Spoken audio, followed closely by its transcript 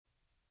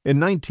In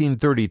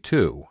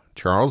 1932,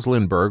 Charles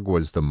Lindbergh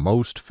was the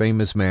most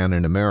famous man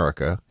in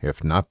America,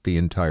 if not the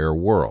entire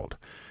world.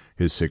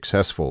 His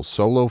successful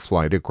solo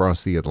flight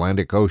across the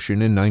Atlantic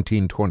Ocean in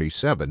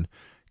 1927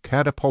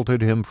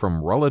 catapulted him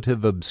from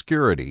relative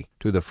obscurity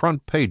to the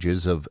front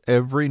pages of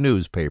every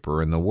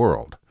newspaper in the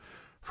world.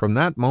 From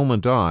that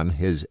moment on,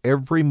 his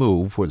every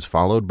move was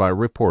followed by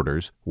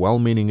reporters,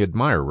 well-meaning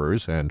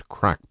admirers, and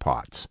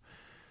crackpots.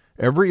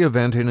 Every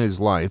event in his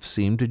life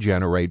seemed to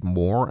generate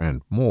more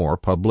and more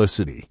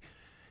publicity.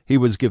 He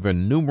was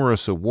given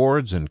numerous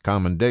awards and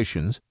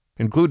commendations,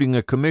 including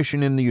a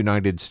commission in the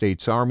United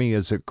States Army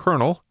as a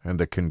colonel and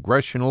the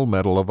Congressional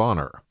Medal of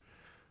Honor.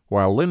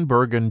 While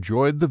Lindbergh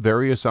enjoyed the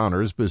various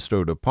honors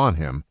bestowed upon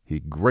him,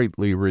 he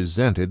greatly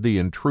resented the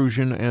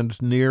intrusion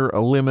and near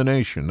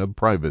elimination of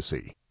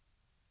privacy.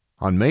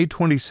 On May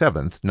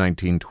 27,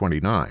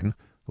 1929,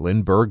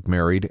 Lindbergh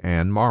married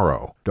Anne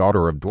Morrow,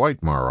 daughter of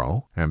Dwight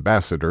Morrow,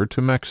 ambassador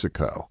to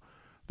Mexico.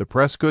 The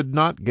press could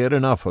not get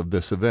enough of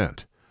this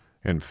event.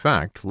 In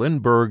fact,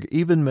 Lindbergh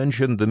even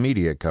mentioned the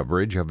media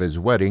coverage of his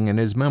wedding in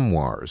his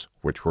memoirs,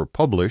 which were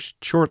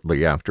published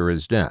shortly after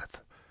his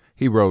death.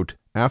 He wrote,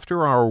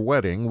 "After our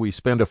wedding, we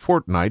spent a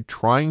fortnight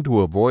trying to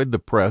avoid the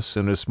press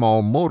in a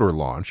small motor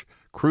launch,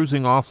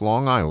 cruising off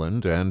Long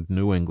Island and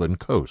New England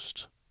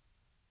coasts."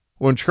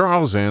 When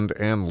Charles and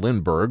Anne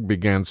Lindbergh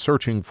began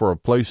searching for a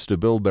place to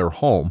build their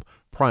home,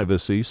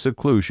 privacy,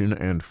 seclusion,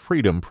 and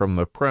freedom from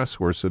the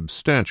press were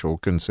substantial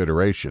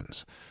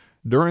considerations.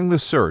 During the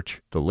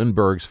search, the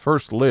Lindberghs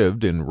first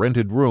lived in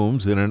rented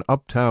rooms in an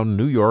uptown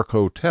New York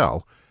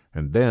hotel,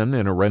 and then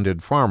in a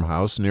rented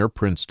farmhouse near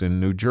Princeton,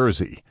 New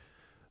Jersey.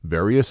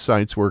 Various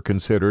sites were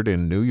considered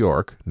in New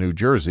York, New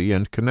Jersey,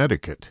 and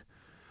Connecticut.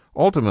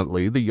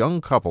 Ultimately, the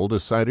young couple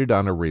decided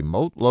on a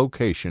remote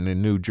location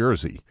in New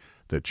Jersey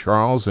that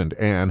Charles and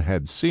Anne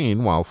had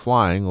seen while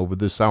flying over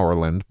the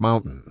Sauerland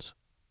Mountains.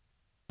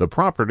 The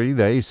property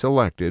they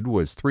selected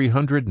was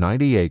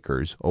 390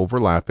 acres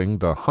overlapping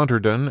the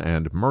Hunterdon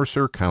and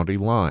Mercer County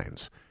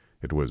lines.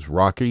 It was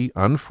rocky,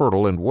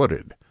 unfertile, and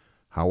wooded.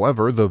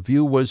 However, the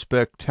view was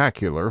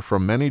spectacular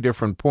from many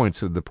different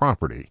points of the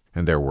property,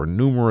 and there were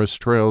numerous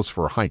trails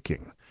for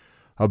hiking.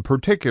 Of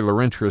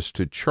particular interest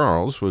to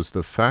Charles was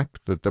the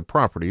fact that the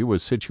property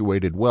was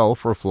situated well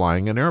for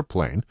flying an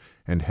airplane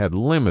and had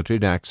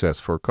limited access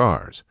for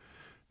cars.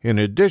 In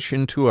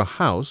addition to a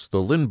house,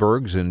 the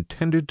Lindberghs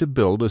intended to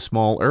build a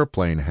small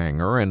airplane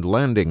hangar and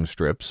landing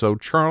strip so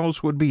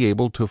Charles would be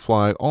able to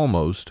fly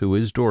almost to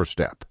his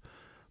doorstep.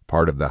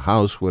 Part of the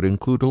house would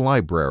include a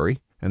library,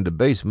 and the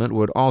basement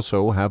would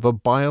also have a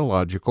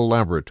biological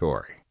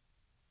laboratory.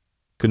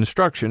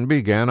 Construction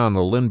began on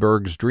the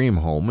Lindberghs' dream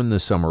home in the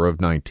summer of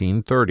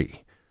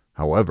 1930.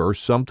 However,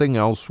 something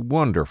else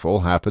wonderful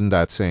happened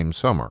that same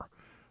summer.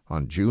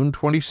 On June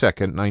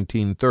 22,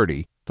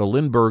 1930, the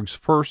Lindberghs'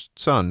 first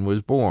son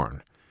was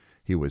born.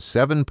 He was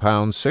 7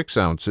 pounds 6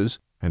 ounces,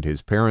 and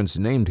his parents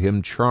named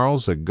him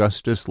Charles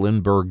Augustus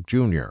Lindbergh,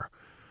 Jr.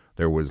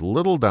 There was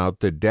little doubt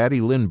that Daddy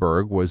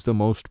Lindbergh was the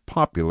most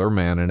popular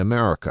man in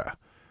America.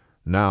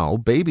 Now,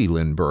 baby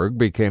Lindbergh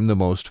became the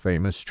most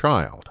famous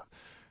child.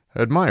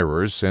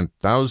 Admirers sent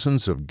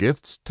thousands of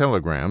gifts,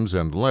 telegrams,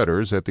 and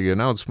letters at the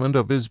announcement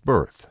of his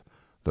birth.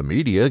 The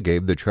media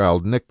gave the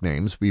child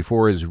nicknames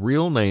before his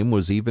real name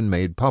was even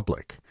made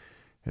public.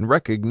 In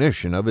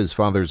recognition of his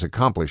father's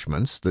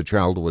accomplishments, the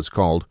child was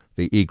called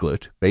the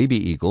Eaglet, Baby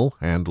Eagle,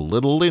 and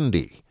Little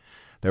Lindy.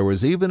 There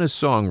was even a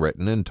song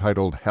written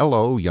entitled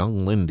Hello,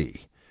 Young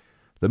Lindy.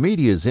 The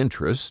media's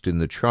interest in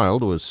the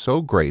child was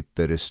so great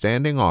that a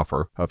standing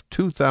offer of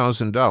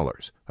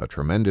 $2,000, a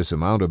tremendous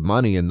amount of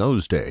money in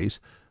those days,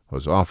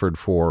 was offered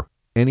for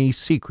any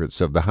secrets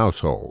of the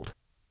household.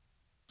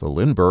 The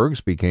Lindberghs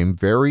became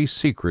very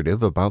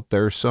secretive about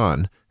their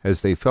son,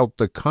 as they felt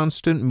the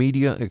constant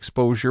media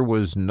exposure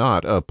was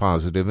not a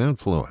positive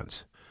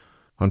influence.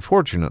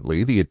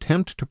 Unfortunately, the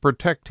attempt to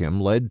protect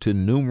him led to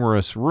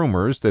numerous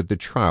rumors that the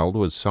child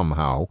was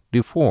somehow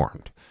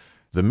deformed.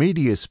 The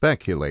media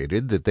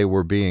speculated that they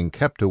were being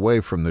kept away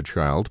from the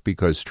child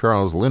because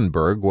Charles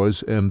Lindbergh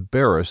was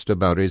embarrassed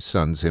about his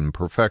son's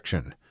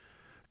imperfection.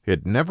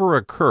 It never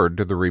occurred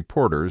to the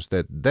reporters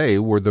that they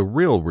were the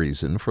real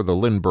reason for the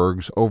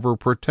Lindberghs'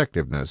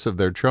 overprotectiveness of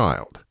their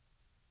child.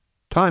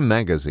 Time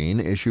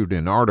magazine issued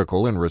an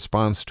article in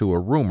response to a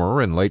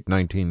rumor in late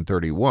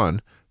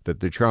 1931 that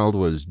the child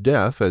was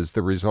deaf as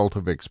the result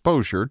of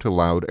exposure to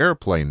loud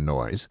airplane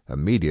noise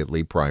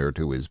immediately prior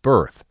to his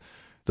birth.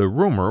 The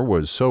rumor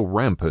was so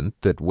rampant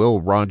that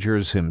Will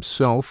Rogers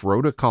himself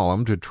wrote a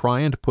column to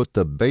try and put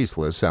the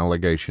baseless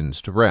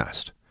allegations to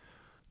rest.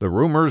 The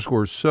rumors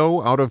were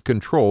so out of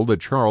control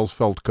that Charles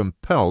felt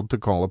compelled to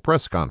call a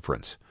press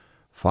conference.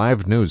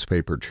 5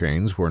 newspaper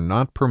chains were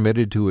not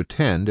permitted to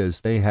attend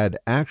as they had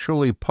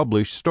actually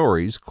published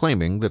stories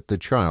claiming that the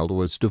child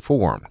was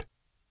deformed.